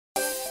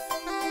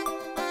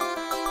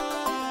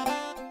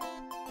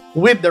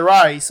With the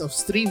rise of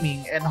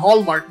streaming and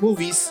Hallmark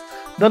movies,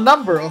 the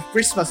number of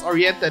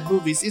Christmas-oriented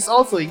movies is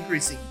also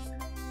increasing.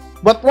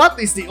 But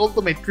what is the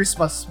ultimate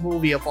Christmas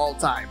movie of all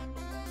time?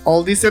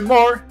 All this and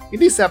more in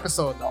this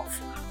episode of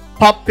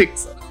Pop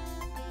Pixel.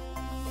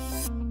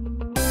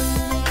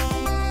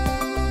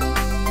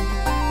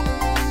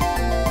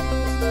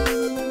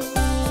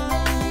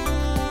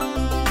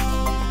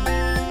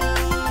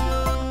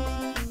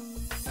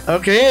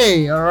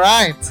 Okay,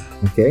 alright.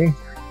 Okay.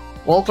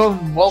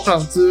 Welcome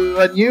to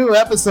a new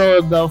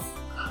episode of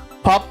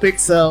Pop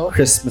Pixel.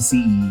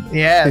 Christmassy.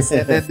 Yes,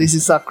 and then this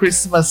is a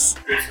Christmas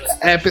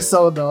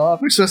episode,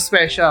 Christmas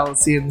special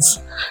since,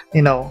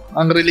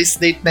 ang release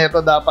date nito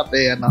dapat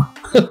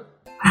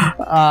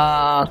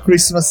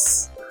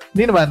Christmas,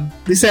 hindi naman,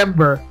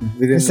 December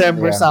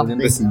something.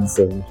 Within the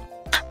season.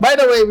 By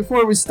the way,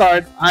 before we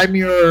start, I'm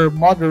your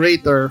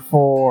moderator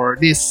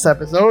for this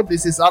episode.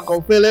 This is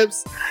Uncle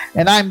Phillips,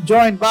 and I'm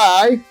joined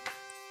by...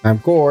 I'm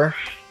Core.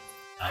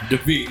 I'm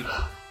David.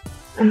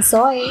 I'm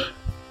Soy.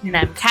 And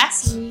I'm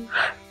Cassie.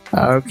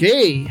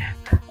 Okay.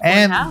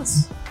 And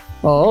House.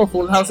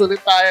 Full house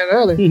ulit tayo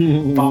really.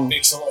 Pop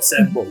Pixel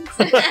Assemble.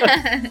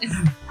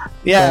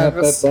 Yeah.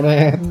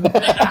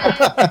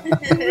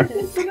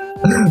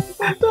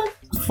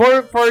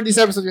 For this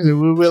episode,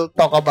 we will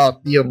talk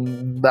about the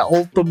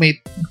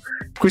ultimate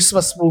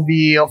Christmas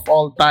movie of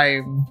all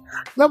time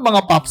ng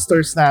mga pop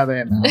stars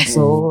natin.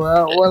 So,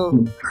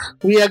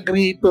 we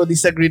agree to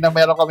disagree na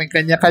meron kaming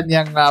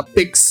kanya-kanyang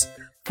picks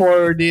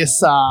for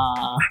this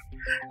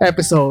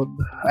episode.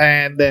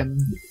 And then,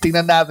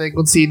 tingnan natin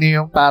kung sino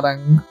yung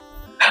parang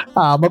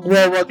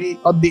magwawagi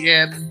on the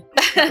end.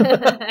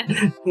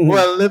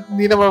 Well,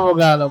 hindi naman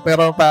magalo,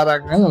 pero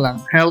parang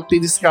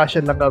healthy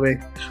discussion lang kami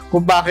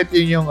kung bakit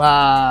yun yung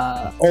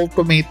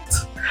ultimate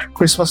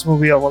Christmas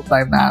movie of all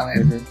time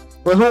namin.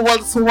 Well, who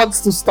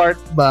wants to start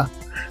ba?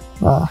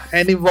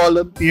 Any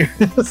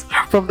volunteers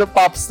from the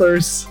pop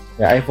stars?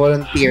 Yeah, I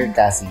volunteer,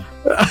 Cassie.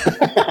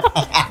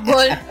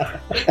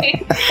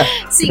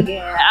 Sige.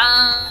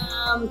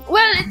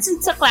 Well,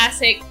 it's a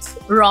classic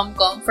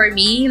rom-com for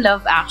me,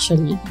 Love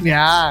Actually.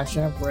 Yeah,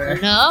 syempre.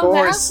 Love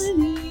course.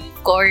 Actually.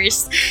 Of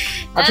course.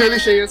 Actually,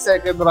 siya yung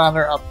second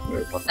runner-up.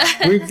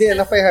 Weirdly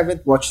enough, I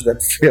haven't watched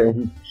that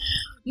film.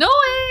 No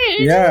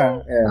way! Yeah.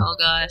 Oh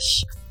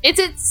gosh.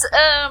 It's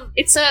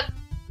a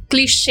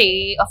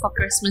cliche of a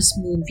Christmas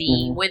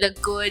movie with a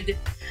good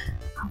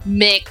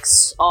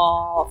mix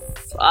of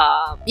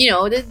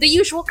the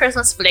usual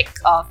Christmas flick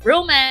of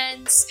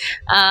romance,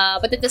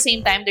 but at the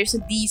same time there's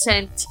a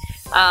decent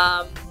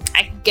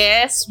I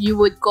guess you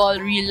would call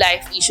real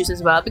life issues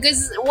as well,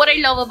 because what I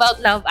love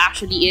about Love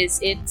Actually is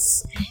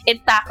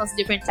it tackles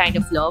different kind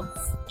of love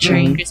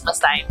during Christmas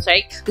times,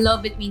 right?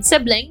 Love between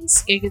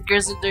siblings.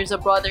 There's a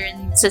brother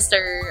and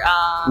sister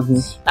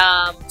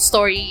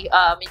story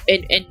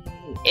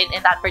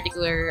in that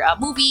particular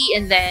movie,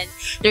 and then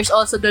there's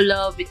also the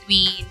love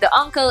between the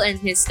uncle and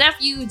his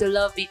nephew, the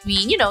love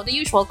between the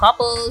usual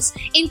couples,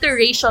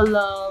 interracial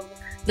love,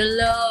 the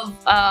love,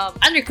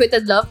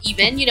 unrequited love,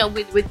 even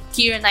with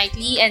Keira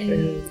Knightley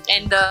and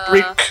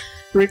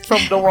Rick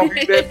from The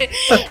Walking Dead.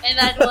 and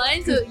that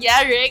one, so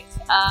yeah, Rick.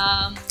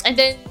 And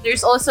then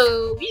there's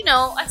also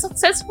a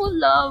successful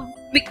love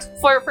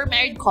for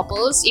married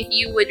couples. If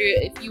you would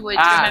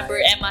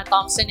remember Emma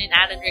Thompson and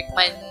Alan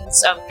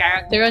Rickman's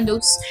character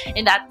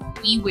in that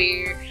movie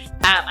where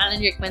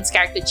Alan Rickman's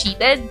character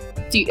cheated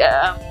to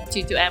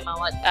Emma.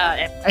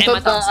 I Emma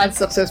thought the Thompson.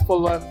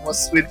 unsuccessful one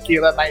was with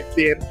Keira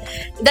Knightley.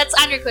 That's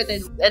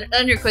unrequited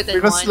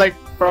Because one.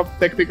 from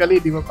technically,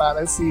 di ba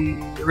parang si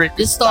Rick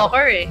The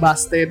stalker, eh.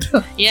 busted.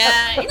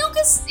 Yeah,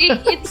 because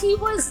he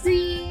was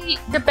the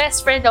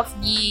best friend of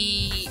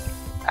the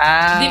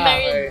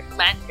married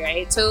man,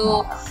 right?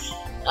 So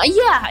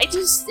yeah,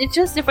 it's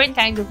just different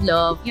kind of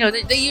love.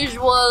 The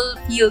usual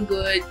feel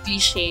good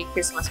cliche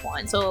Christmas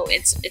one. So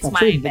it's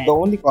Actually, my the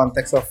only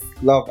context of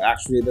Love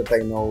Actually that I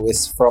know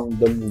is from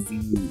the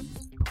movie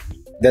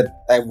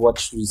that I've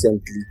watched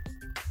recently,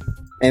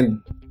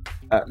 and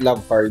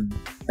Love Hard,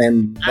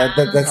 and that's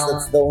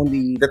the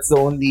only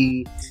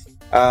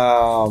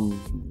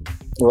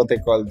what they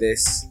call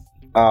this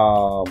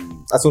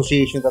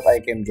association that I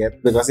can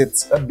get, because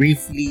it's a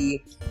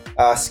briefly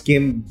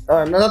skimmed,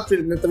 not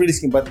really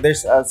skimmed, but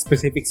there's a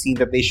specific scene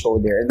that they show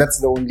there, and that's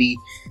the only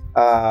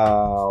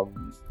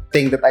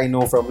thing that I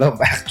know from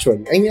Love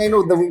Actually. I mean, I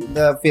know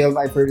the film,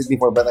 I've heard it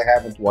before, but I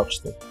haven't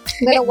watched it.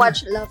 I'm gonna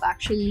watch Love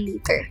Actually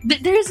later.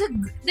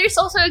 There's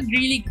also a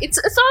really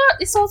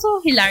it's also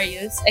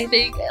hilarious. I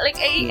think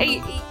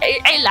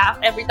I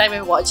laugh every time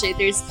I watch it.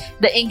 There's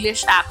the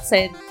English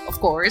accent, of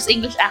course.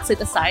 English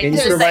accent aside. Can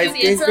you provide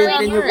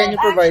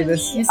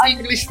us? It's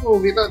English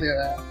movie to, di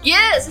ba?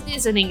 Yes, it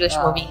is an English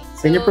movie.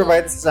 Can you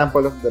provide us a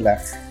sample of the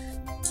laugh?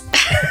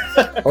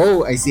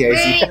 Oh, I see.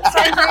 Wait,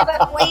 sorry,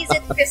 but why is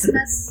it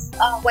Christmas?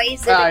 Why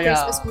is it a yeah.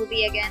 Christmas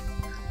movie again?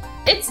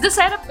 It's the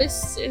setup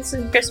is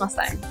in Christmas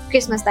time.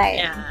 Christmas time.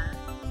 Yeah,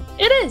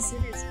 it is.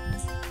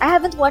 I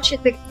haven't watched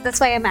it, but that's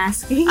why I'm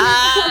asking.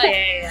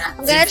 Yeah.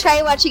 I'm gonna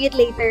try watching it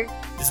later.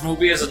 This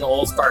movie is an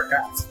all-star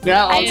cast.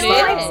 Yeah, I It know.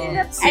 all-star. is.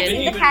 I've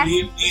seen Even the cast.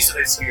 Liam Neeson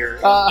is here.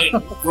 Ah. And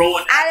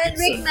Rowan Alan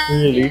Atkinson. Rickman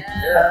Really?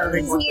 Yeah,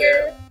 Rick is was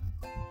here.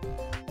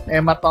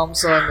 Emma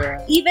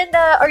Thompson. Even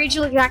the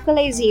original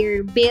Dracula is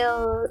here.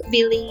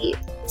 Billy.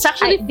 It's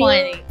actually Bill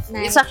funny.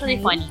 Nye. It's actually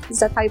funny. Is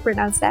that how you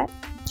pronounce that?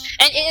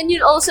 And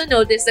you'll also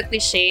notice the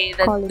cliche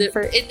that Colin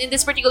Firth. in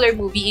this particular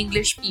movie,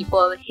 English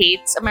people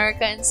hates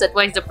Americans. That's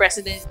why the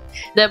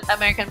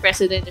American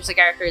president, there's a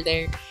character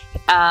there,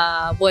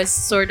 was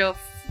sort of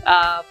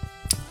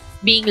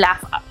being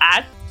laughed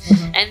at.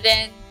 Mhm. And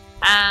then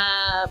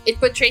it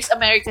portrays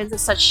Americans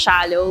as such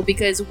shallow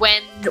because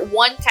when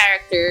one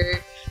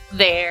character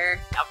there,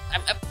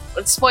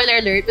 spoiler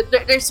alert, but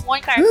there's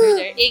one character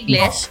there,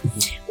 English,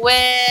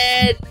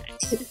 when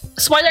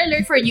spoiler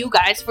alert for you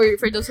guys, for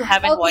those who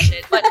haven't Okay. watched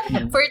it, but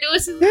for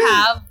those who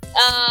have,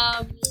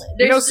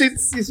 You know, there's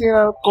since you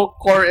know,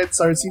 Core and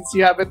Sar, since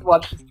you haven't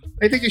watched,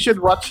 I think you should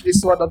watch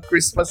this one on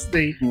Christmas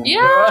Day. yeah.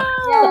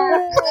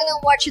 I'm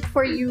gonna watch it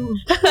for you.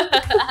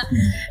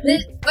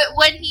 But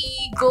when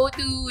he go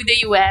to the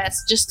US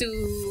just to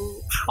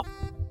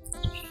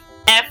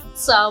F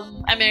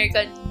some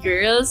American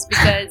girls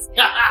because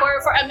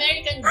for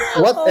American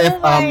girls What if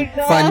my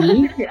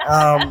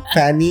God.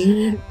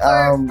 Fanny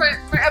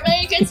for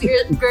American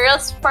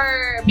girls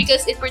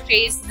because it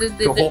portrays the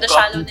hook up.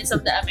 shallowness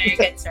of the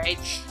Americans, right?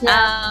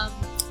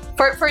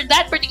 For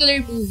that particular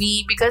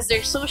movie, because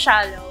they're so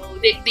shallow,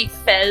 they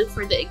fell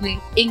for the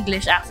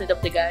English accent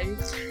of the guy.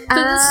 So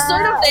this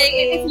sort of thing,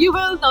 okay. if you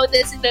will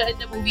notice in the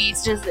movie,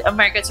 it's just the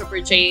Americans are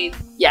portrayed,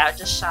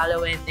 just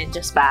shallow and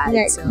just bad.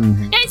 Right. So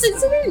Mhm. yeah, it's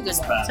a really good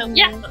one. So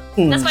yeah,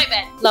 that's my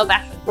bet. Love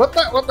Action. What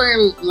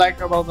I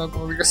like about that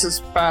movie kasi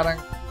is parang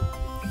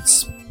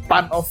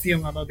spin-off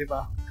yung ano, di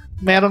ba?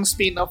 Merong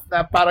spin-off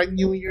na parang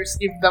New Year's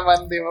Eve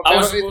naman, di ba? I Pero,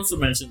 was supposed to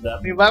mention that.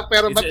 di ba?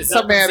 Pero Is- ba't is it's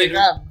that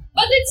American?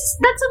 But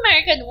that's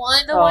American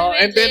one, the Oh, one with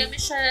and then- Lea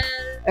Michelle.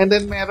 And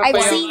then meron I've pa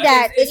yung... seen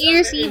that. In New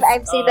Year's Eve,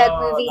 I've seen that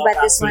movie, but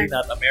this actually one.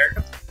 not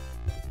American.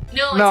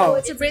 No, No.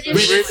 it's a British.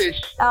 British.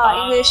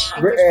 English.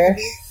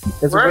 British.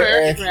 It's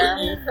British, British.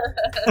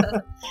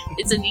 man.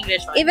 It's an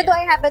English one. Even though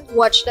I haven't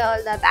watched all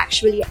that,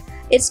 actually,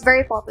 it's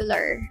very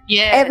popular.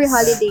 yes. Every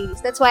holidays.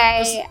 That's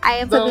why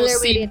I am The familiar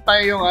with scene it. pa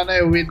yung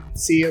ano, with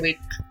si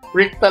Rick.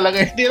 Rick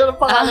talaga. Hindi na lang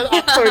pangalan ng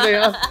actor na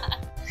yun.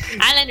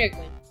 Alan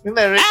Rickman.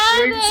 Hindi, Rick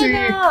si...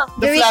 no.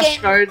 The The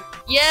flashcard.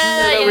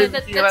 Yeah, with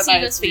that Keira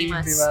scene was Knightley,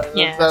 famous. di ba?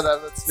 Yeah.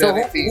 That's So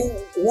very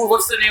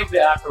what's the name of the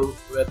actor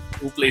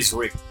who plays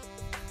Rick?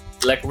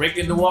 Like Rick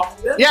in The Walking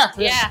Dead? Yeah.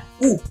 Yeah.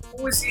 Who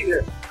is he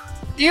there?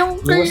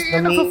 Yung Who was kay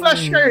the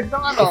naka-flashcard ng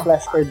ano. The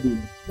flashcard dude.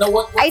 No,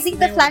 what's I think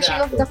the name flashing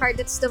of of the card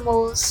that's the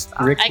most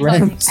Rick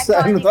iconic. Rams.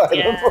 Ano ba? I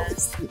Yeah. don't know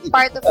his name.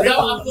 part of the No,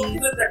 I'm movie.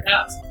 looking at the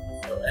cast.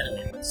 So,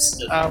 anyway, it's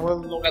just-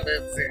 We'll look at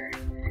it.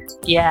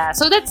 Yeah.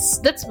 So that's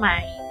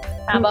mine.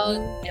 How about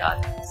the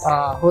others?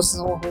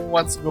 Who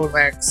wants to go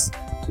next?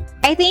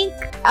 I think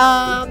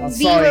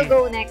V sorry. will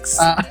go next.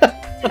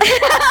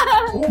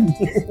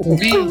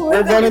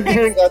 We're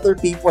volunteering other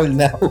people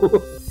now.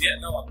 yeah,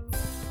 no.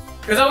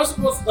 Because I was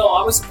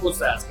supposed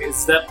to ask,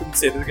 is that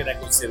considered? Can I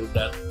consider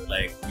that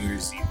like New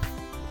Year's Eve?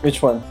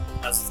 Which one?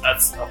 That's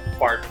a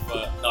part of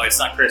no, it's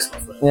not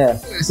Christmas. Right? Yeah.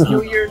 It's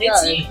New Year na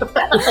It's eh.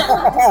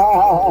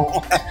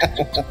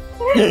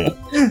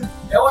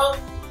 Yeah, well,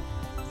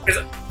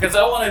 because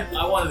I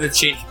wanted to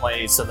change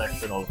my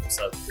selection all of a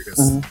sudden because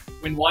Mhm.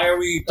 I mean, why are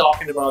we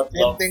talking about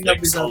love Ending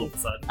flicks episode. all of a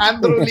sudden?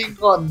 Andrew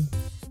Lincoln.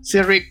 Si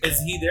Rick. Is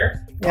he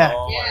there? Yeah.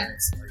 Oh, Yeah. I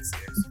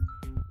see.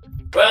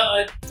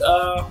 Well,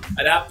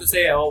 I'd have to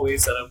say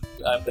always that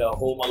I'm the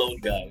Home Alone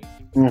guy.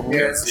 Mhm.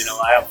 Because,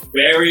 I have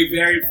very,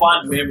 very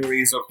fond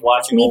memories of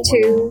watching Me Home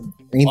Alone too.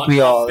 Ain't we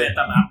all? on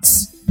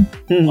Betamax.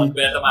 Hmm. On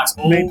Betamax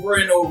over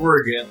and over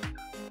again.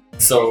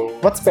 So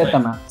What's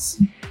Betamax?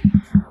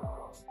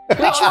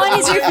 Which one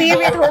is your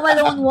favorite? Home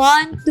Alone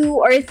 1, 2,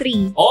 or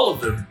 3? all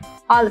of them.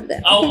 All of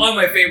them. Oh,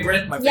 my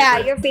favorite. Yeah,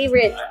 your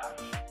favorite.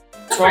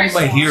 What's wrong with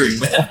my hearing,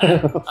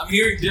 man? I'm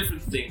hearing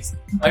different things.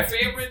 My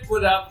favorite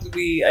would have to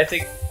be, I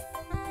think,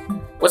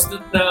 what's the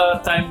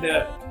time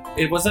that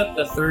it was that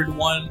the third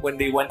one when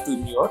they went to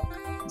New York?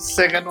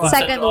 Second one.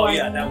 Second Oh one.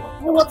 yeah, that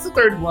one. What's the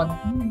third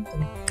one?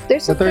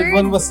 There's The a third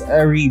one was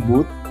a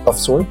reboot of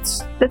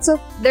sorts. There's a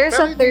third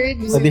A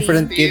movie.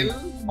 different kid.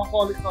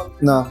 Macaulay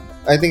Culkin. No,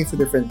 I think it's a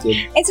different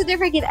kid. It's a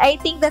different kid. I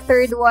think the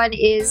third one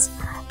is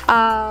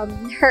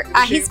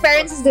his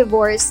parents is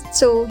divorced,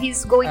 so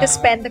he's going to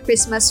spend the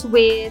Christmas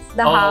with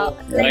the house.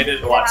 I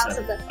didn't watch house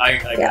that. of the,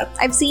 I yeah, got.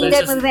 I've seen It's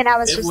that just- movie when I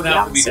was It just would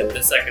have to young. be So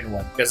the second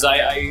one because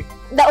I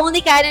the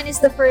only canon is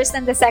the first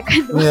and the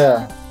second one.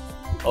 Yeah.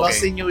 Plus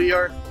okay. in New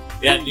York.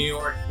 Yeah, New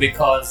York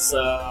because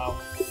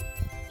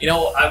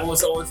I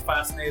was always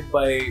fascinated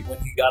by when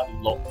he got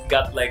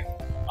like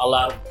a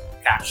lot of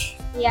cash,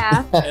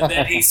 Yeah. and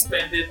then he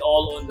spent it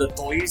all on the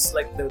toys,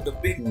 like the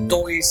big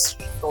toys.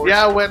 Stores.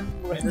 Yeah, when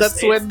In the that's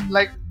States.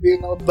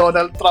 when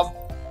Donald Trump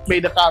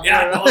made the camera.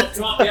 Yeah, Donald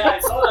Trump. Yeah, I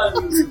saw that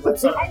on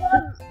YouTube.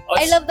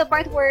 I love the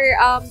part where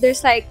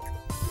there's like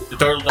the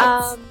turtle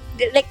doves.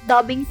 like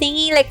dubbing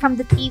thingy like from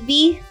the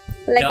TV.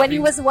 Like when he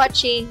Dubbing.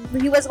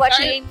 was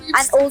watching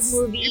an old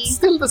movie. It's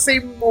still the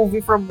same movie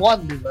from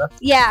 1, di ba?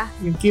 Yeah.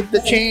 You keep the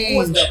Who's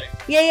change. dubbing?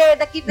 Yeah,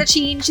 the keep the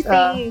change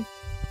thing.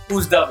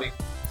 Who's dubbing?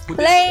 Who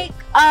did Like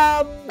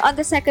on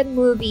the second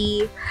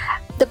movie,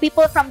 the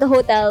people from the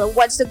hotel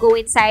wants to go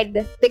inside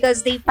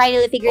because they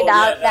finally figured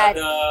out that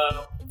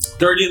the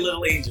Dirty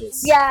Little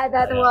Angels. yeah,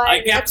 that one.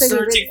 I kept That's a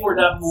good searching for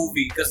one. that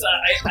movie because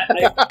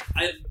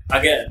I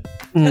again.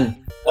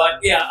 Hmm. But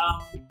yeah,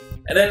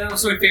 and then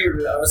also my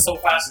favorite. I was so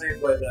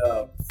fascinated by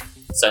the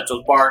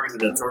Central Park and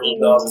the turtle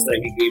doves that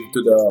he gave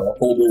to the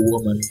hobo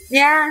woman.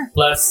 Yeah.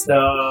 Plus,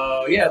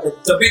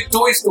 the big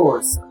toy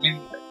stores. I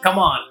mean, come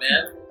on,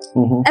 man.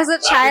 Mhm. As a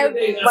child,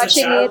 Back in the day, as a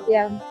watching child, it,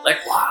 yeah. Like,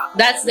 wow.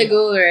 That's the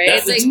goal, right?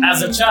 That's Like,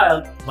 as a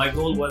child, my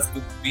goal was to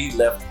be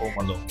left home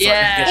alone. So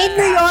Yeah. I In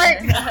New York.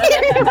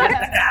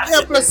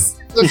 Yeah, plus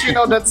you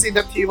know that scene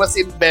that he was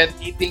in bed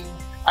eating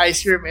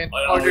ice cream and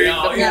ordering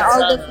the yeah,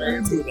 all the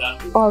pizza.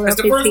 food. All of Because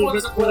his the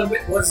first one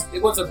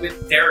favorite. was a bit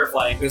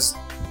terrifying. Because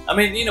I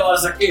mean, you know,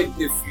 as a kid,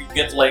 if you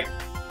get like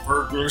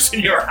burglars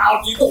in your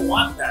house, you don't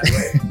want that,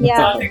 right? So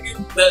Yeah. I think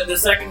the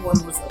second one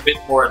was a bit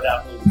more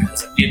adaptable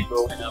as a kid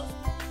growing up.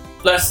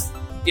 Plus,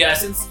 yeah,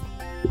 since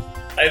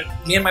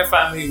me and my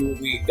family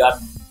we got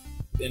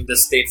in the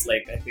States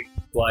like I think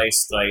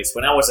twice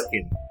when I was a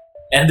kid,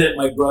 and then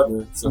my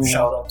brother. So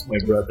shout out to my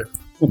brother.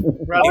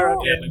 Brother,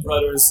 Yeah, my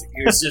brother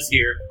he was just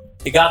here.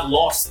 He got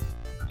lost.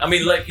 I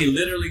mean, like he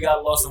literally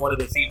got lost in one of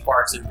the theme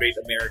parks in Great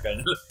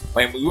America.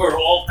 Like, we were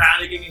all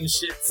panicking and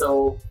shit.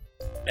 So,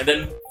 and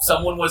then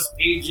someone was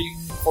paging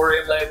for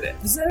him, like,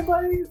 "Does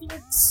anybody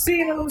like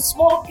see a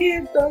small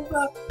kid?" Blah,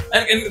 blah.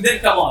 And then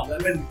come on, I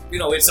mean, you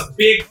know, it's a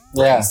big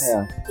Yeah, place.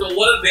 yeah. So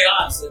what are the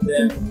odds? And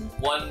then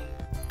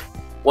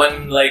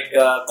one like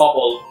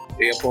couple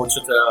they approached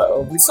it.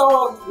 We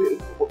saw.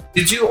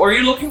 Are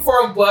you looking for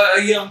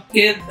a young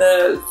kid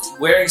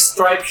wearing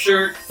striped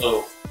shirt?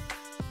 So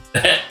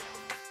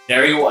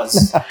there he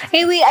was.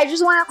 Hey, wait, I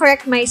just want to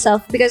correct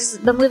myself because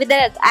the movie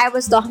that I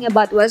was talking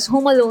about was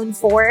Home Alone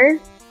 4,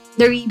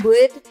 the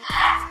reboot.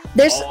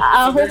 There's Oh,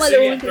 so Home there's a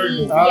Alone third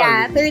 3. one.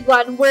 Yeah, third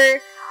one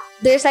where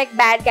there's like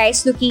bad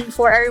guys looking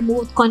for a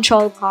remote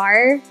control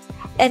car.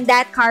 And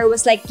that car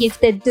was like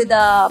gifted to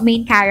the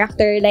main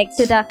character, like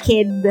to the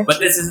kid. But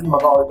this isn't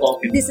Macaulay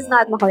Culkin. This is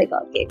not Macaulay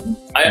Culkin.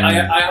 I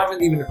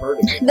haven't even heard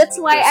of it. That's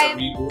why There's a I'm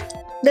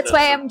reboot. That's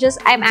why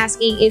I'm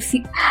asking if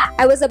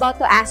I was about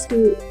to ask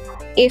you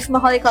if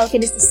Macaulay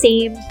Culkin is the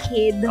same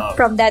kid Oh.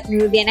 from that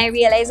movie, and I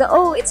realized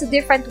it's a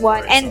different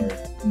one Sorry, and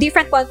sorry.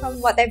 different one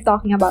from what I'm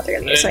talking about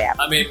earlier. So yeah,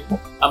 I mean,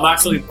 I'm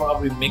actually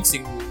probably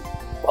mixing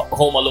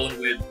Home Alone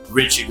with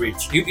Richie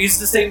Rich. He's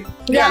the same.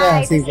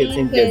 Yeah, it's the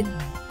same kid.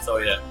 So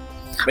yeah.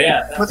 But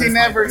yeah. But he that's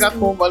never my got first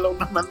home alone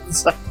naman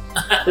sa...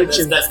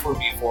 movie. that's for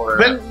me for.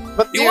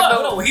 But he you was,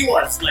 know... no, he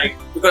was like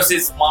because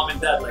his mom and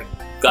dad like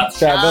got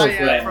Shadow.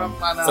 yeah, right. from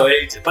ano. So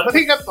but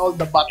he got all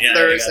the butlers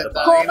Yeah, and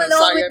the Home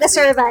Alone with the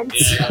servants.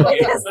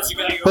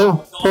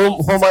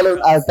 Home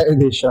Alone Alta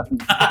Edition.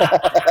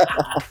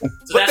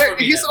 But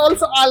he's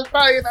also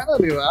alpha in ano,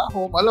 di ba?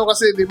 Home Alone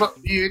kasi di ba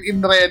yun in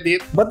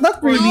Reddit. But not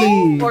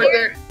really. Or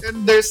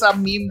there's a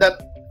meme that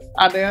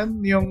ano yan,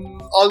 yung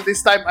all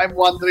this time I'm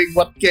wondering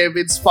what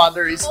Kevin's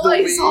father is Oh,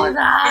 I doing. saw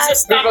that. He's a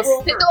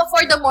stockbroker. To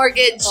afford the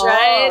mortgage, Oh,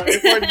 right?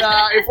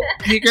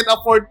 if he can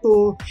afford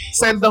to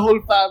send the whole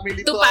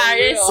family To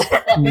Paris.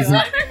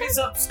 I think he's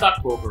a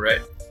stockbroker,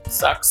 right?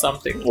 Stock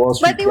something. Wall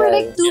Street But they were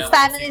guy. like two Yeah,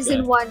 families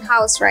yeah. in one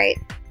house, right?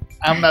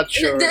 I'm not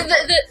sure.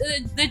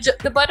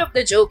 The butt of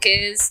the joke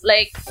is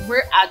like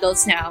we're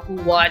adults now who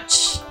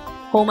watch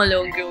Home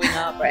Alone growing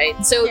up, right?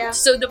 So Yeah.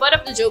 so the butt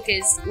of the joke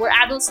is we're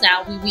adults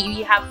now.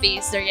 We have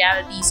faced the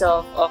realities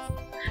of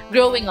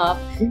growing up,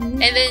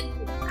 Mm-hmm. and then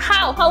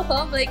how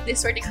come like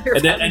this particular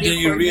And then family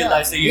you afford-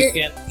 realize that you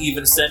can't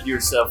even send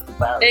yourself to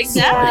Paris.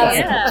 Exactly,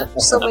 yeah.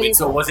 So I mean, many.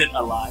 so was it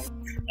a lie?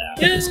 Nah,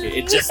 Yeah.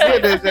 it just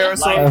Yeah, there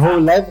was My whole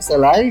life is a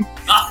lie.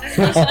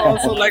 There's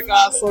also like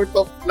a sort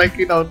of like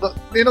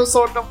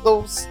sort of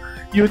those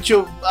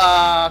YouTube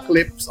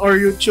clips or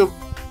YouTube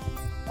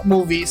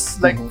movies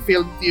like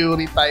film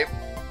theory type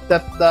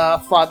that the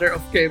father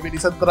of Kevin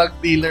is a drug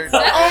dealer. Oh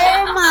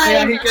my!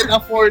 Kaya he can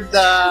afford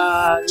the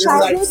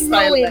Childhood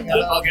lifestyle. ruin. Na,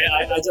 ano. Okay,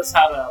 I just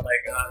had a moment.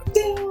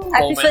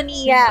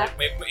 Epiphany, yeah.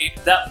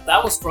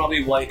 That was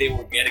probably why they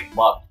were getting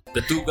mugged. The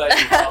two guys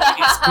who found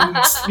his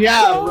goons.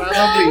 Yeah, They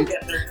probably. didn't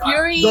get their car.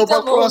 During Double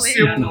the cross moment.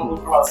 yung Yeah, no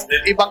cross.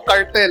 ibang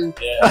cartel.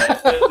 Yeah,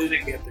 they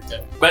didn't get their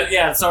car. But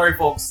yeah, sorry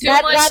folks. Too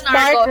That much got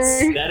narcos.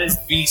 darker. That is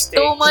B-State.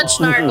 Too much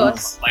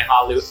narcos. My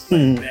Hollywood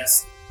Hmm.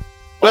 best.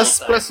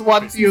 Plus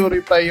one theory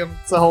pa yung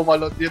sa Home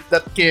Alone yun,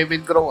 that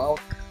Kevin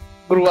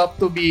grew up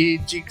to be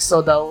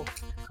Jigsaw daw.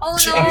 Oh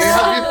no!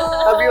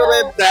 Have you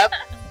read that?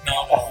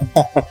 No.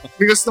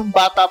 Because nung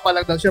bata pa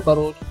lang daw siya,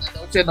 marunong na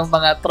daw siya ng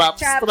mga traps.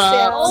 Traps,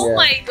 yeah. Oh Yeah.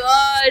 my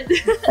god!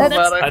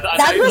 Parang-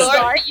 That was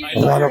dark. I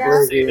Wanna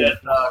thought play you said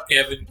that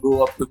Kevin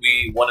grew up to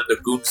be one of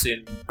the goons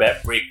in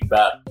Breaking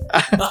Bad.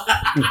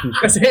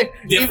 Kasi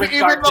even Different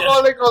cartel.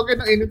 Macaulay Culkin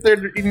in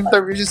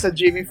interview siya sa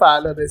Jimmy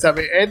Fallon,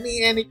 sabi,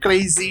 any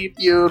crazy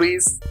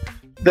theories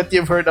that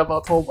you've heard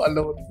about Home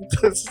Alone.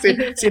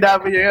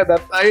 Sinabi niya yan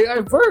that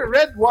I've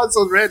read once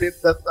on Reddit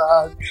that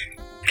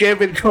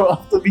Kevin grew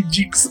up to be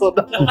Jigsaw.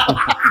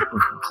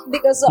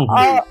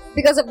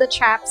 because of the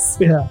traps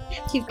Yeah.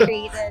 he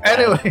created.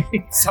 Anyway,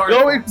 Sorry.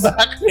 going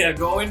back. Yeah,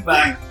 going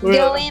back.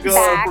 Going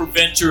back. We're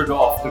ventured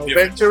off. to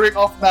different- Venturing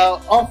off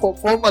now off of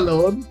Home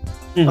Alone.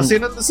 Mhm.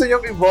 Sino gusto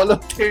niyong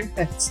i-volunteer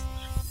next?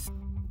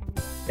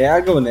 Yeah,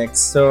 I'll go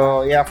next.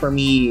 So yeah, for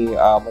me,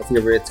 my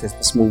favorite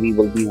Christmas movie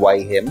will be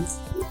Why Him.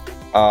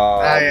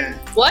 Yeah.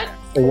 What?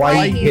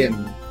 Why Why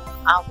Him?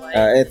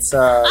 Why? It's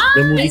the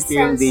movie it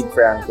starring sounds Dave so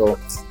Franco.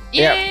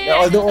 Yeah,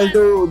 although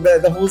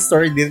the whole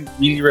story didn't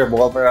really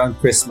revolve around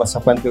Christmas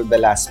up until the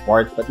last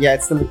part, but yeah,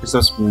 it's still a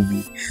Christmas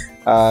movie.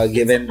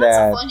 Given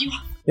that,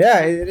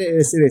 yeah, it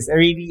is. I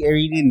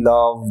really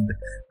loved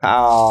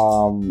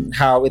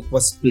how it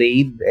was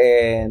played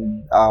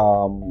and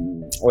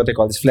what they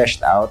call this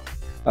fleshed out.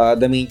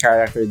 The main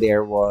character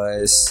there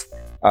was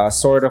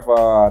sort of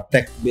a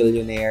tech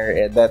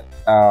billionaire that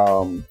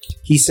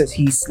he's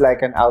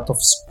like an out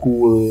of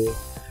school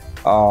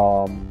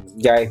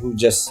guy who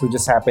just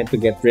happened to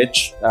get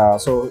rich.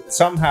 So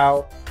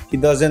somehow he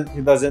doesn't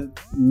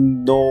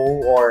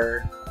know,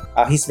 or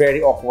he's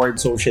very awkward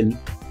socially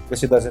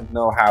because he doesn't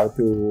know how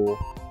to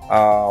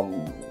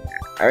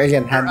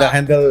again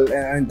handle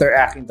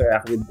interact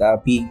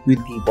with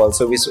people.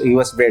 So he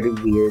was very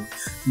weird,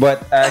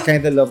 but I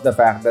kind of love the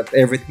fact that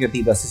everything that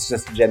he does is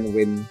just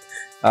genuine.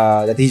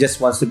 That he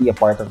just wants to be a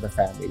part of the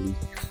family.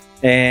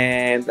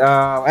 And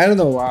I don't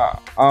know.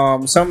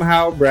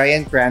 Somehow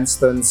Bryan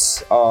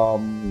Cranston's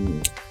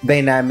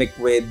dynamic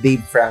with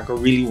Dave Franco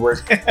really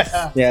worked.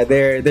 Yeah,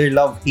 their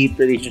love-hate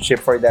relationship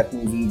for that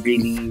movie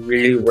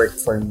really worked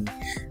for me.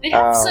 They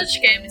have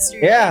such chemistry.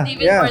 yeah,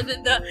 Even yeah. more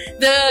than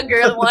the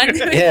girl one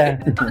Yeah,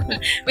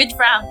 with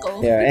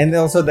Franco. yeah, and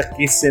also the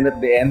kiss scene at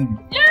the end.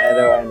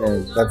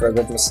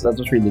 That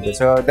was really good.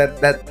 So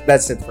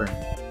that's it for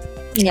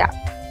me.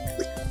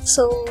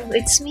 So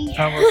it's me.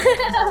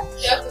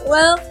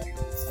 Well,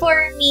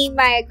 for me,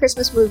 my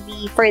Christmas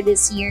movie for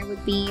this year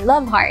would be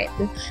Love Heart.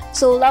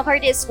 So Love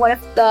Heart is one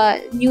of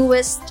the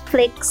newest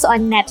flicks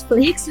on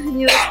Netflix,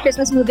 newest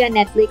Christmas movie on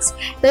Netflix.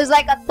 There's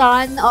like a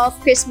ton of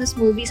Christmas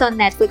movies on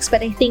Netflix,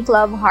 but I think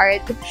Love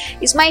Heart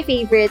is my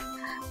favorite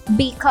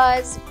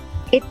because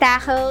it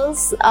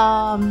tackles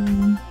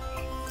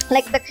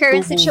like the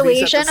current Two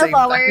movies at the situation of same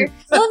our time.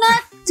 no,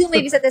 not two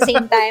movies at the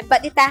same time,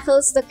 but it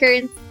tackles the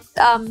current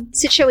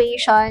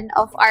situation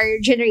of our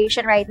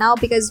generation right now,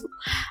 because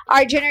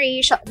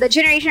the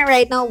generation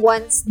right now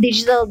wants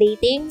digital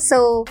dating.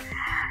 So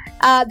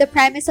the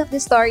premise of the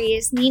story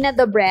is Nina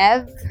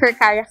Dobrev, her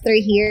character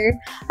here,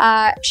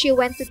 she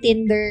went to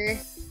Tinder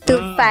to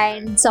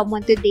find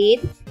someone to date,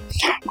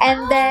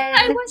 and then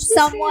I watched this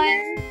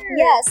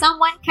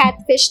someone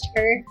catfished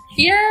her,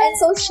 Yeah. and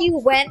so she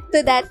went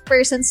to that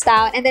person's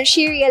town, and then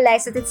she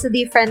realized that it's a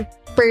different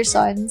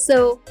person.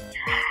 So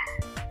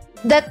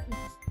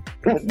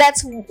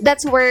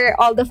that's where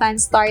all the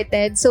fans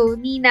started. So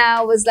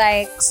Nina was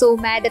like so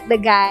mad at the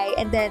guy,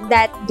 and then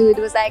that dude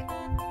was like,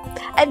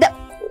 and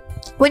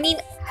when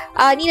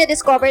Nina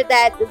discovered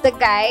that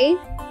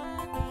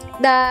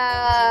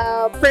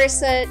the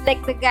person,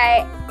 like the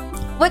guy,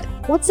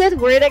 what's that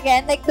word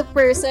again? Like the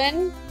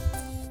person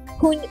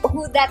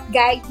who that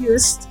guy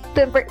used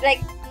to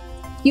like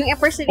yung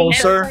impersonation.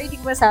 Poser. Sorry, di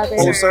ko masabi.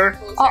 Poser.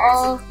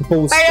 Oo.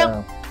 Post,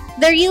 Parang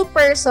the real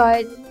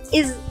person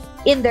is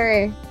in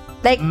there.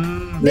 Like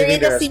they're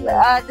in the Living same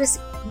there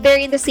they're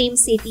in the same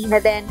city na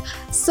then.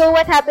 So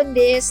what happened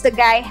is the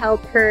guy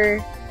helped her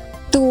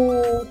to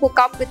hook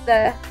up with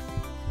the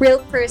real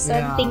person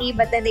Yeah. thingy,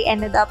 but then they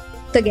ended up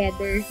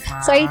together.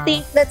 So I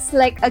think that's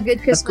like a good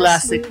the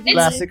Christmas classic movie.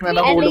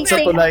 na nahulog sa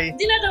And they tulay.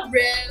 Dinado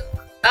Brev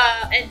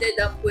ended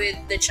up with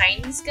the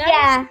Chinese guy.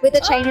 Yeah, with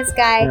the Chinese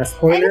guy.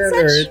 Spoiler And it's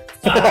alert.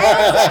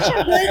 such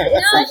a good.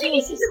 No, I think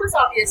it was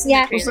obvious.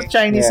 Yeah. Who's the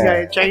Chinese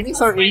Yeah. guy? Chinese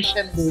or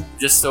Asian dude?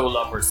 Just so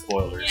lover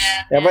spoilers.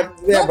 Yeah. But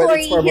Don't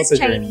worry, it's more about he's the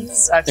journey.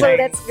 Chinese. Ah, So Chinese.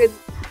 that's good.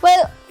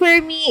 Well, for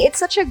me,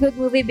 it's such a good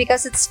movie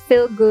because it's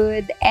feel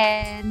good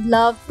and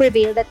love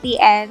prevailed at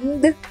the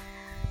end.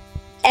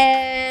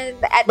 And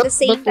at the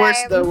same but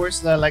time,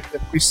 where's the like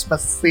the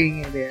Christmas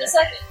thing in there? The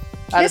second.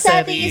 Ah, the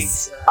setting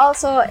is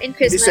also in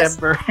Christmas.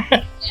 December.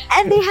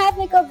 And they have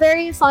like a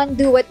very fun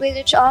duet with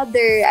each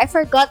other. I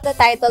forgot the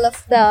title of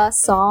the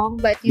song,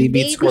 but you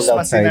Maybe it's cold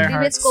Christmas in outside. our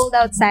Maybe it's hearts. cold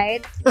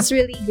outside. It's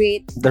really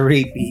great. The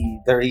rapey,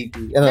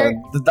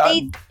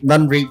 They-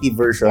 non-rapey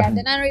version. Yeah,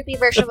 the non-repeat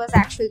version was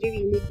actually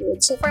really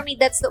good. So for me,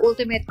 that's the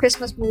ultimate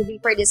Christmas movie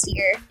for this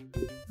year.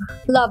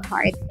 Love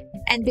Heart.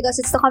 And because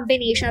it's the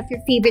combination of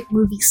your favorite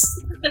movies.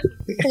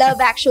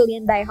 Love Actually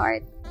and Die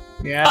Hard.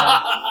 Yeah.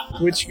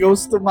 Which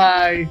goes to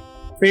my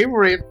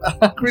favorite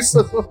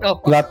Christmas movie.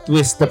 Plot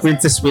twist, the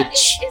Princess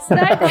Switch. Is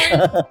that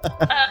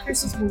a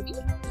Christmas movie?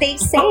 They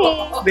say.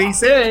 They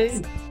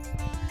say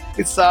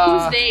it's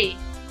Who's they?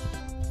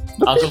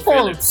 the Uncle people.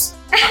 Phillips.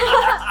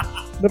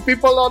 The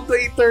people on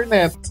the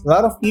internet. A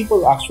lot of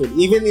people actually,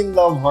 even in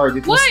Love Hard,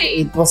 it was.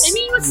 Why? It was. I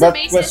mean, what's that the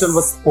basis? question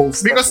was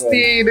posed Because as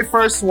well. the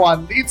first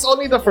one, it's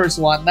only the first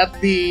one, not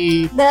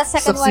the The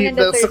second one and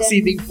the third.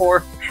 succeeding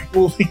 4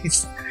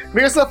 movies.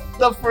 Because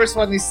the first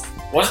one is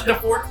Wasn't the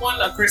fourth one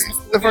a Christmas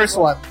movie? the first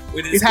one.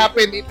 With his It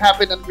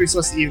happened on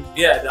Christmas Eve. kid?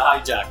 Yeah, the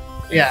hijack.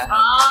 Yeah.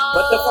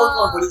 But the fourth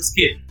one with his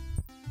kid.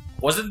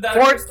 Wasn't that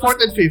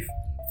Fourth and fifth.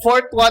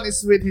 Fourth one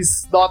is with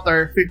his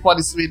daughter. Fifth one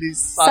is with his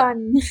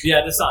son. Son.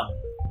 Yeah, the son.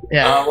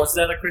 Yeah. Was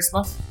that a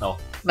Christmas? No.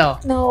 No.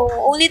 No,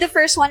 only the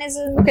first one is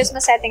in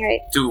Christmas setting,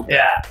 right? 2.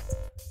 Yeah.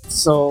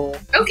 So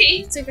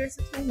Okay, so there's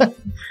a movie.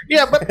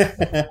 yeah, but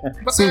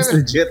Seems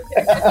legit.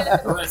 but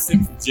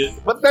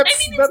I that's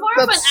mean, it's more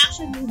of an that's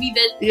action movie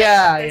than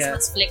yeah, a yeah.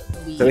 Christmas flick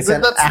movie. So it's an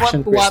That's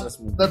action what- Christmas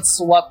movie.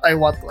 That's what I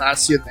want to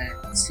ask you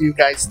next. You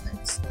guys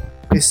next.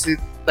 Is it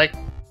like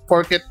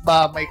porket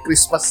ba may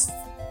Christmas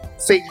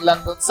thing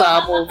lang dun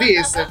sa movie?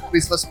 Is it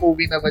Christmas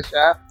movie na ba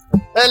siya?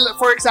 Well,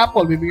 for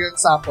example, bibigyan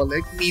example,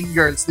 like Mean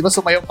Girls. Di ba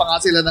sumayaw pa nga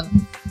sila ng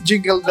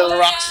Jingle Bell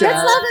Rock siya?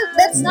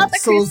 That's not a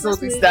So Christmas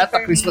is movie. that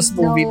a for Christmas me.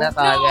 movie No. na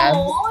kagad?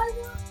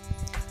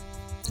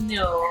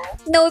 No.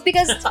 No,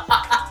 because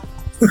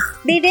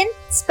they didn't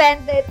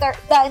spend the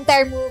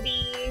entire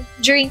movie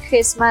during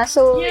Christmas,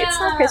 so it's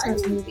not Yeah,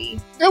 Christmas I mean- movie.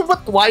 Yeah,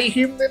 but why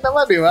him din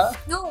naman, di ba?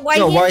 No, Why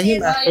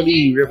him is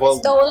actually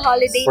revolved the whole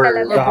holiday for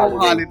talaga. the Whole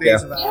holiday.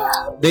 holidays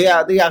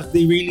Yeah. na.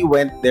 They really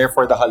went there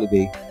for the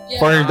holiday.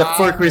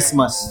 For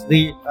Christmas.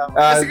 They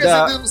Kasi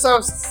dun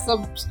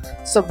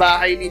sa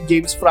bahay ni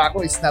James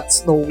Franco is not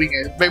snowing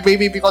eh.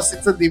 Maybe because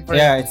it's a different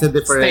it's a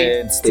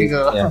different state.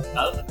 siguro.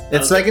 Yeah.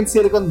 It's like in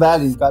Silicon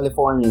Valley,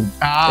 California.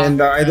 Ah,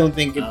 And I don't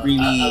think it I'll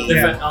really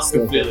defend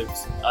Uncle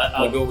Phillips.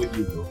 I'll go with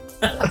you, bro.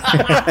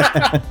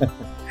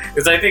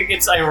 Because I think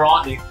it's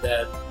ironic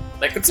that,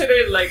 like, consider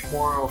it like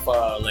more of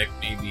a, like,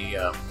 maybe,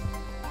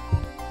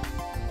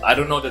 I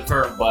don't know the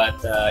term, but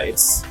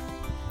it's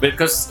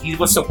because he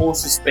was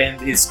supposed to spend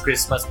his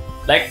Christmas,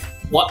 like,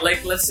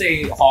 let's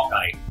say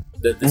Hawkeye,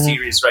 the Mhm.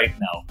 series right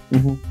now.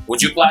 Mhm.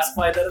 Would you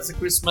classify that as a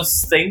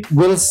Christmas thing?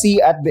 We'll see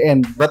at the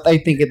end, but I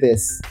think it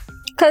is.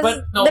 Because But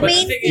no, the but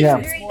main the thing is, Yeah.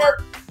 it's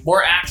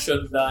more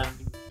action than,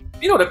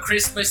 you know, the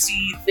Christmassy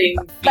thing.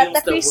 but feels the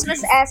that Christmas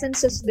we-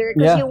 essence is there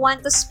because Yeah. you want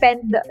to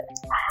spend the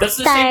That's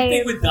the same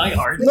thing time. with Die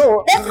Hard.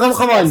 No, That's-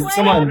 come on, that's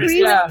come why I on.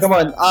 agree Yeah. Come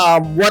on.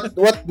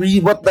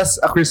 What does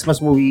a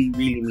Christmas movie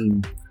really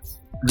mean?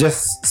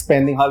 Just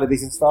spending holidays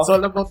and stuff? it's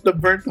all about the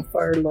birth of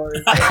our Lord.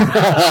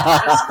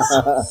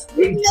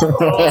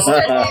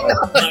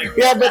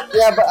 yeah,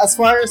 but as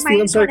far as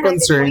films are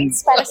concerned,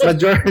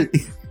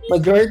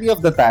 majority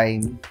of the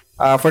time,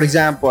 for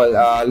example,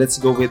 let's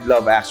go with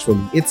Love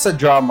Actually. It's a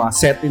drama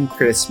set in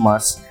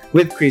Christmas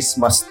with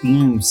Christmas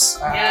themes.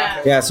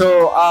 Yeah. Yeah,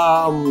 so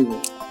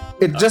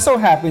it just so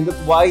happened that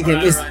Why Him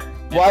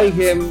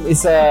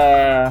is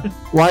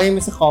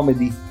a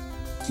comedy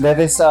that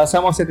is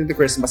somehow set into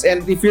Christmas.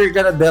 And if you're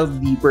gonna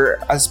delve deeper,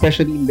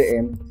 especially in the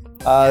end,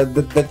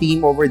 the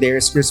theme over there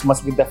is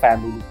Christmas with the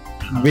family,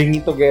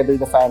 bringing together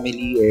the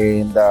family,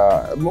 and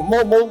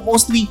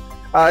mostly,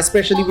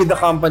 especially with the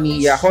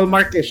company,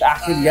 Hallmarkish.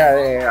 Actually,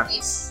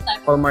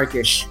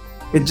 Hallmarkish.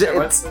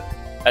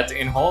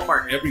 In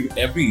Hallmark,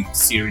 every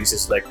series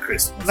is like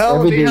Christmas. No,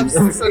 Every they day. have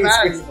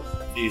seasonal.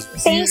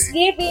 Jesus.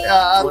 Thanksgiving.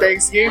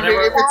 Thanksgiving,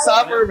 Whenever- if it's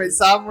summer, may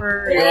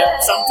summer. Yeah,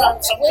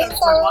 sometimes my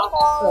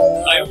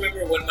mom. I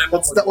remember when my mom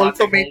That's was the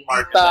watching ultimate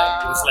Hallmark, tita. and,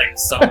 like, it was like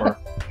summer,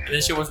 and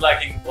then she was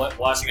like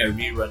watching a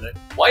rerun. Like,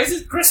 why is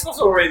it Christmas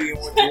already?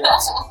 When you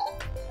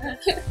watch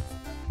it?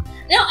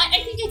 No, I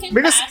think I can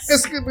Because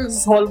pass.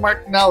 because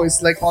Hallmark now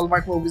is like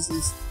Hallmark movies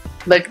is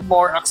like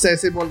more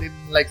accessible in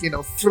like, you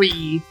know,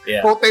 free,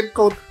 Yeah. quote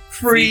unquote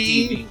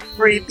free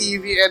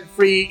TV and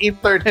free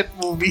internet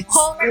movies.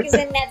 Hallmark is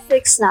in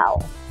Netflix now.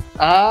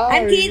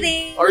 I'm really?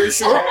 kidding. Are you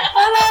sure? No,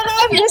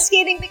 I'm just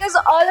kidding because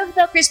all of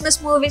the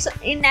Christmas movies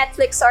in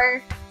Netflix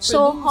are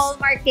so Produced.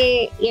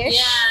 Hallmark-ish.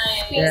 Yeah.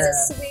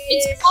 Princess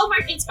It's Switch,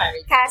 Hallmark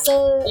inspired.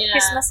 Castle, Yeah.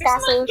 Christmas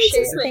Christmas- Castle shit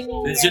Christmas thing.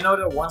 Switch. Did you know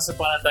that once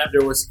upon a time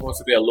there was supposed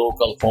to be a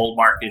local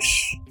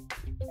Hallmarkish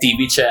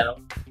TV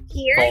channel,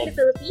 Here in the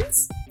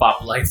Philippines?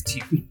 Pop Life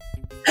TV?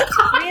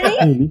 Really?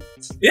 Really?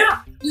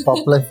 Yeah,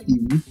 Top Life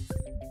TV?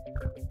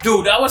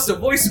 dude, that was the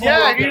voice.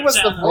 Yeah, he was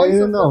the I voice.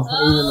 don't know. I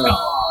don't know.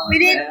 We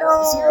didn't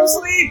know.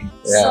 Seriously,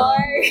 Yeah.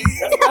 Sorry.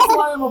 that's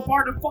why I'm a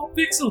part of Pop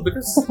Pixel,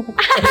 because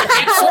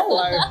it's so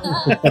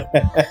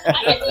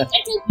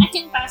I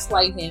can pass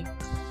why him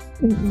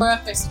for a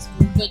Christmas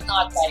movie, but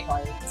not Die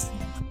Hard.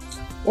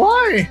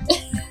 Why?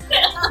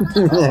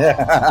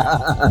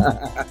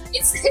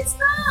 It's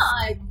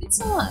not. It's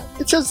not.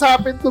 It just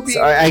happened to be.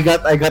 So I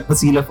got the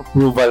seal of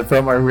approval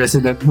from our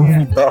resident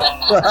movie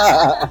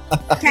talk.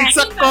 It's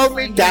a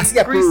comedy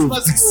Cassie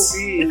Christmas approves.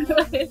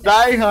 movie.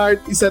 Die Hard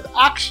is an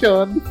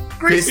action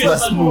Christmas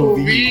Christmas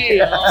movie.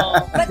 movie.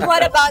 Oh. But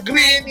what about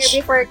Grinch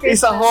Nightmare Before Christmas?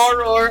 It's a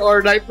horror,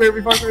 or Nightmare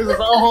Before Christmas,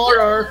 a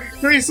horror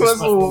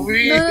Christmas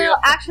movie. No,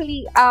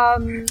 actually,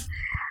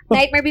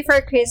 Nightmare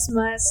Before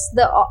Christmas,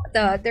 the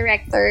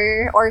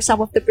director or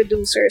some of the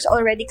producers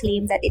already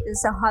claimed that it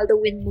is a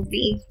Halloween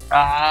movie.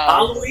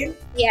 Halloween?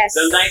 Yes.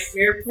 The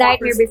Nightmare Before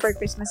Nightmare Christmas? Before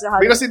Christmas is a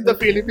Halloween Because in the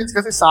movie. Philippines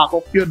kasi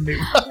sakop yun, di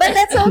ba? But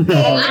that's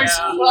okay.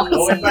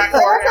 Going back to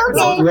our That's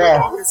episode. okay. Yeah.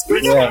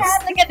 We can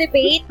have like a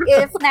debate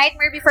if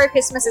Nightmare Before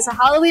Christmas is a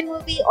Halloween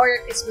movie or a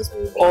Christmas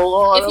movie.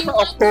 Oo, If you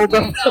want to October.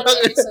 do that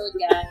episode,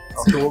 guys.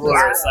 October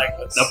is like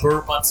the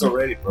burr months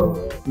already, bro.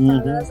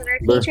 Mhm. Follow us on our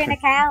Patreon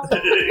account.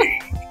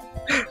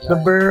 The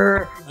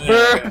Burr.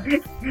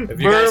 If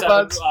you guys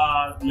haven't Buds.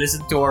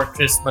 listened to our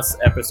Christmas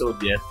episode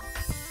yet,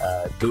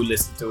 do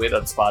listen to it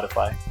on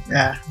Spotify.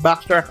 Yeah,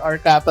 backtrack our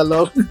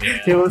catalog.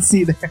 You will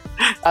see there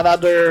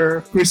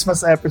another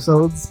Christmas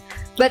episodes.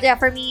 But yeah,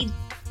 for me,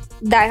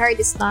 Die Hard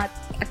is not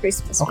a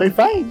Christmas movie. Okay,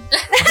 fine.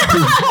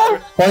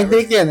 Point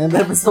taken in the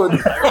episode.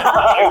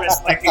 I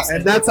rest my case.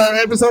 And that's our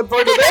episode for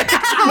today.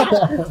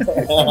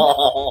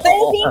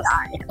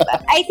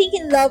 But I think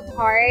in Love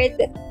Hard,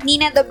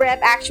 Nina Dobrev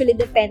actually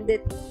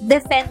defended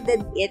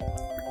it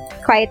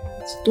quite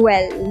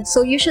well.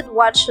 So you should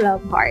watch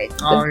Love Hard.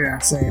 Oh, yeah.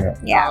 So,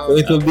 Yeah. So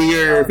it will be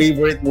your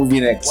favorite movie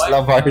next. What?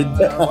 Love Hard.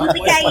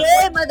 Hindi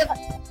kaya,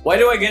 Why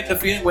do I get the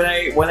feeling when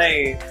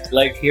I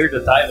like hear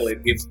the title,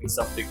 it gives me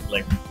something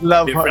like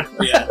Love Hard.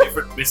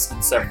 different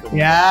misconception.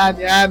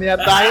 Yan. Tayo.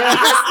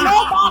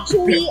 Love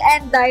Actually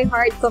and Die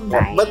Hard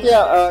combined. But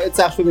yeah, it's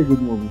actually a good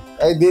movie.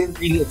 I didn't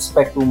really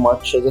expect too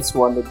much. I just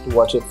wanted to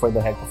watch it for the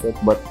heck of it.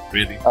 But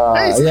Really.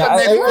 Nice. yeah,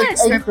 I Netflix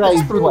cried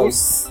twice.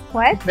 produced.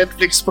 What?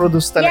 Netflix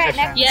produced talaga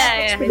siya.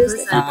 Yeah, Netflix produced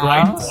it. You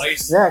cried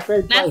twice. Yeah, I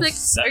cried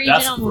Netflix twice. That's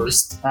original movie.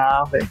 first.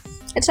 Okay.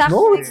 It's actually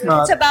No, it's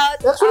not. It's about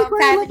Actually,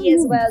 quite a lot family of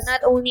as well, not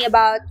only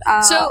about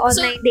So-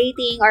 online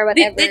dating or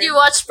whatever. Did you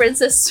watch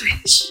Princess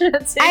Switch?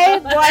 I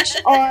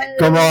watched all.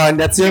 Come on,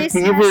 that's your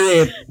Christmas.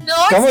 favorite. No,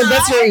 it's Come on, not.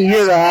 that's your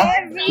era.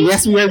 Every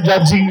Yes, we are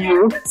judging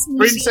you.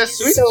 Princess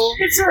Switch? So,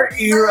 It's her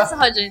era. Vanessa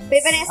Hudgens.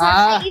 Babe, Vanessa,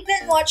 Ah. I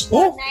even watched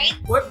the night,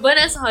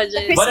 Vanessa the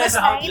Hudgens. Christmas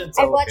Vanessa night. Hudgens,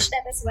 I okay. watched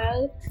that as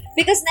well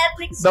because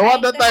Netflix. The one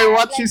trying that to I have,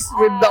 watch like, is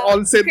with the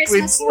Olsen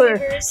Christmas twins. eh.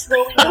 universe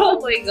going Oh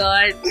on. my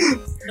god.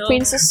 No.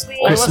 Princess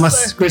Switch.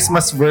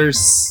 Christmas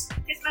verse.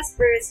 Christmas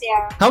verse,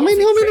 yeah. How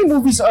many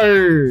movies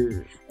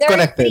are There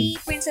connected? are 3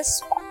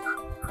 Princess.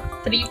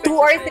 Three 2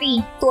 or 3.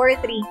 2 or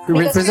 3.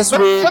 Because Princess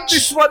Christmas- But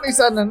this one is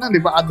ano na, di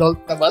ba? Adult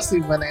na ba si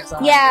Vanessa?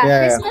 Yeah, Yeah.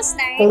 Christmas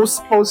night.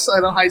 Post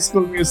High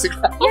School Music.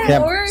 Yeah,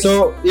 of course.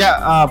 So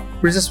yeah,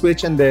 Princess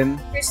Switch and then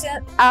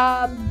Christmas,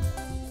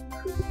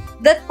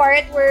 that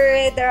part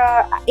where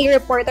a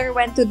reporter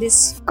went to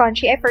this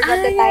country, I forgot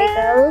the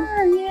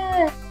title.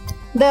 Yeah.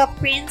 The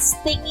prince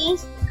thingy.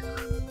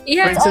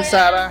 Yeah. Princess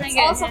Sarah. It's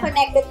also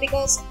connected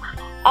because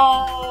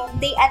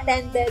they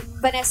attended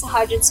Vanessa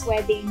Hudgens'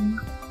 wedding.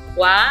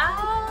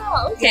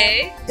 Wow.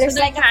 Okay. There's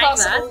So like a they're trying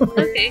that.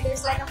 crossover. Okay.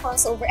 There's like a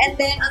crossover. And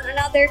then on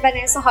another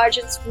Vanessa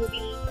Hudgens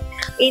movie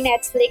in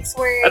Netflix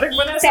where I think he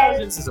Vanessa fell,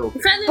 Hudgens is okay.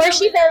 where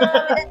she fell in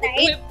love with a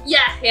knight,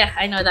 Yeah,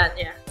 I know that.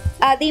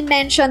 Yeah. they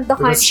mentioned the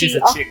Because she's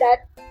country a of chick. that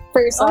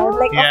person, Oh.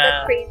 like of Yeah.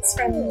 that prince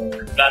from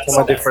That's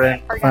From a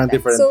different- forgot from a that.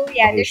 different So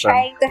yeah, they're location.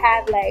 trying to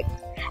have like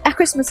a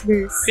Christmas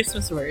verse.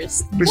 Christmas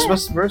verse.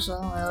 Christmas verse,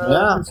 huh?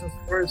 Yeah. Christmas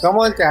verse. come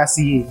on,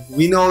 Cassie.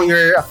 We know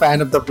you're a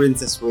fan of the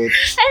Princess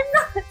Switch. I'm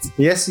not.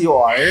 Yes, you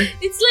are.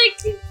 It's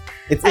like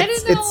I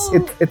don't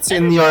know. It's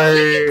in your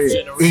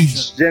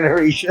age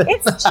generation.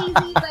 It's cheesy,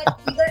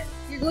 but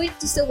you're going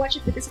to still watch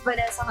it because of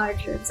Vanessa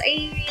Hudgens.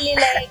 I really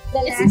like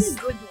the it's last,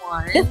 a good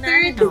one. the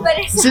third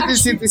Vanessa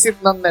Hudgens. Is it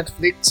ng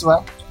Netflix,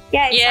 ba?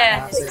 Yeah, it's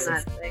Yeah, on it's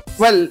Netflix. Netflix.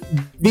 Well,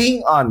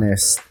 being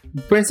honest,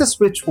 Princess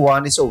Switch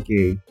 1 is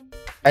okay.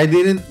 I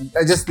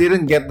just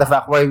didn't get the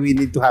fact why we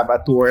need to have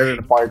a tour and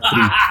a part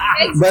 3.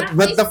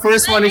 But the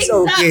first one is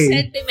okay.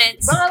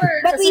 Sentiments.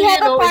 But we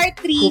have a part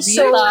 3,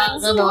 so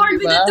So hard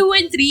with the 2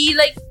 and 3.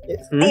 Like,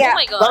 yeah. oh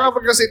my god. Baka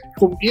kasi, it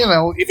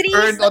 3 is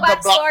earned the on the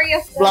backstory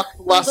of the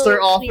blockbuster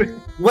evil office.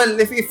 queen. Well,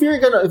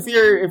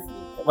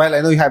 well,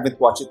 I know you haven't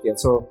watched it yet,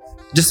 so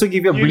just to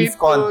give you a They brief need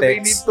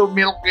context. to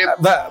milk it.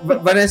 But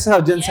Vanessa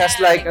Hudgens has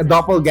Yeah, like a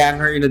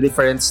doppelganger in a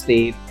different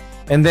state.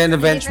 And then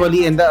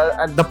eventually in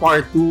the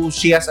part 2,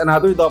 she has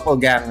another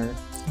doppelganger.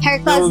 Her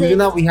So,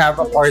 cousin. we have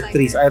a part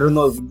 3. So I don't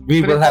know if we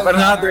will have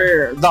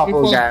another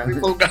doppelganger.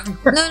 Triple gang.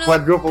 No.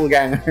 Quadruple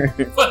ganger.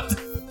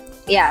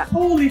 Yeah.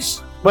 Holy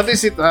shit. But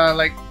is it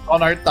like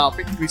on our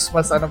topic,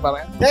 Christmas, ano ba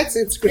rin? It's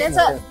That's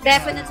Christmas.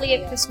 definitely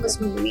a Christmas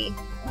movie.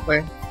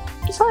 Okay.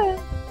 So, yeah.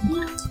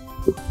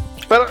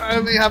 Pero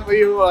have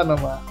you,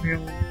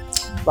 yung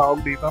tawag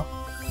dito?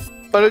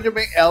 Pero yung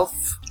may elf.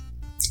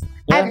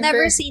 I've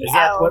never seen Is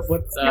that Elf.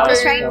 what I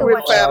was trying to Will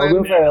watch Ferrell.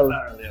 Will Ferrell.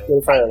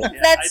 Will Ferrell.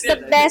 That's Yeah, I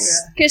the did, best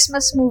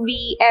Christmas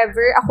movie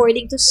ever,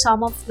 according to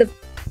some of the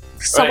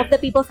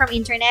people from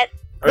internet.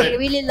 They Right.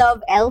 really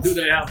love Elf.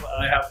 Dude, I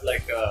have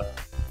like a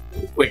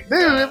quick.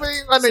 Hindi, may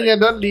ano niya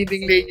doon,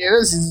 leading lane niya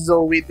doon, si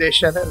Zoe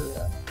Deschanel.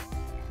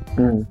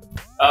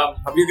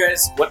 Have you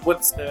guys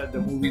what's the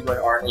movie by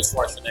Arnold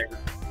Schwarzenegger?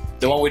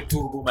 The one with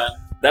Turbo Man.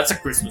 That's a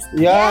Christmas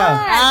movie. Yeah.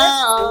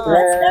 That's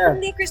Yeah.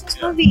 definitely a Christmas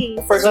movie.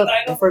 I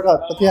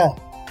forgot. But yeah.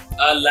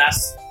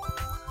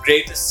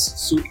 greatest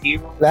suit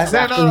hero. Last No,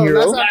 action no, hero.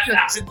 Last Last action.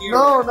 action hero.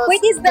 No, that's,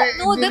 Wait, is that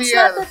no? hindi That's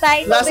yan. not the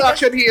title. Last because-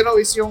 Action Hero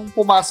is yung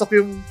pumasok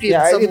yung kid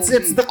Yeah, sa it's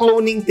movie. the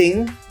cloning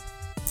thing.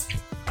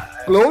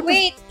 Clone?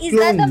 Wait, is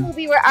that the Clone.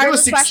 movie where Arnold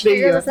 6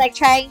 Schwarzenegger day, was like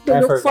trying to I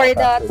look for forgot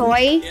the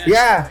actually. toy?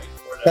 Yeah.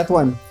 That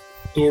one.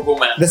 Turbo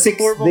Man. The sixth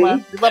Turbo day.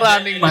 Man. Di ba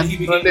Running Man? He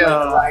became Hindi,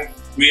 like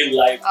real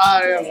life.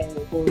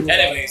 yeah.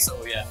 Anyway, so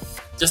yeah.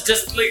 Just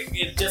like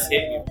it just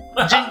hit you.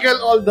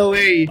 Jingle All the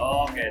Way.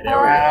 Oh, okay, there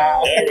we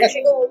go. There we go.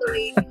 Jingle All the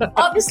Way.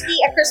 Obviously,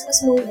 a Christmas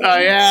movie.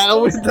 Yeah,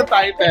 with the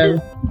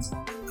title.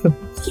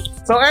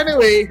 So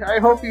anyway, I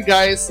hope you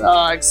guys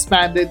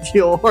expanded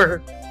your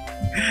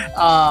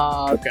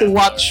to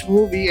watch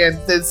movie, and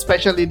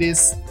especially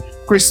this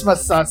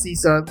Christmas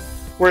season.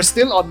 We're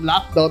still on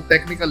lockdown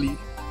technically,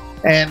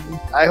 and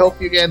I hope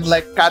you can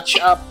like catch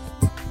up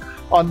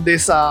on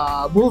these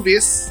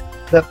movies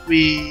that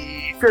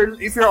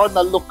if you're on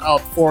the lookout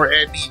for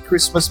any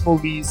Christmas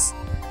movies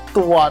to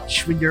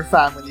watch with your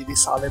family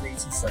this holiday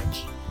season.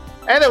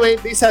 Anyway,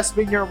 this has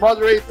been your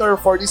moderator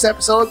for this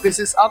episode. This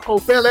is Uncle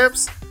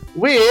Phillips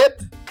with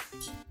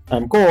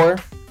I'm Core.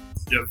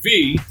 The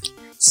V.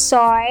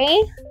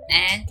 Soy.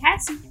 And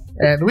Cassie.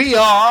 and we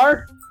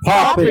are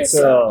Pop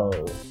Pixel.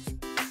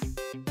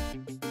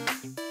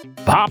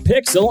 Pop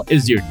Pixel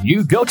is your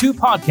new go-to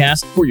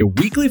podcast for your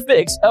weekly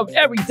fix of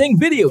everything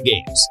video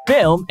games,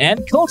 film,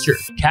 and culture.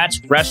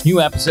 Catch fresh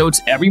new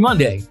episodes every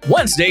Monday,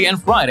 Wednesday,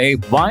 and Friday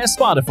via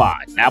Spotify,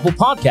 Apple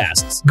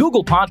Podcasts,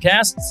 Google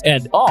Podcasts,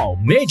 and all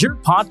major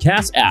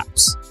podcast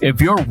apps.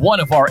 If you're one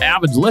of our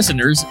avid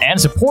listeners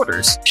and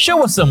supporters,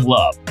 show us some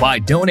love by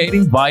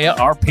donating via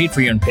our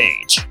Patreon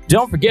page.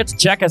 Don't forget to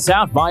check us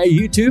out via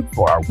YouTube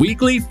for our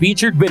weekly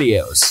featured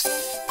videos.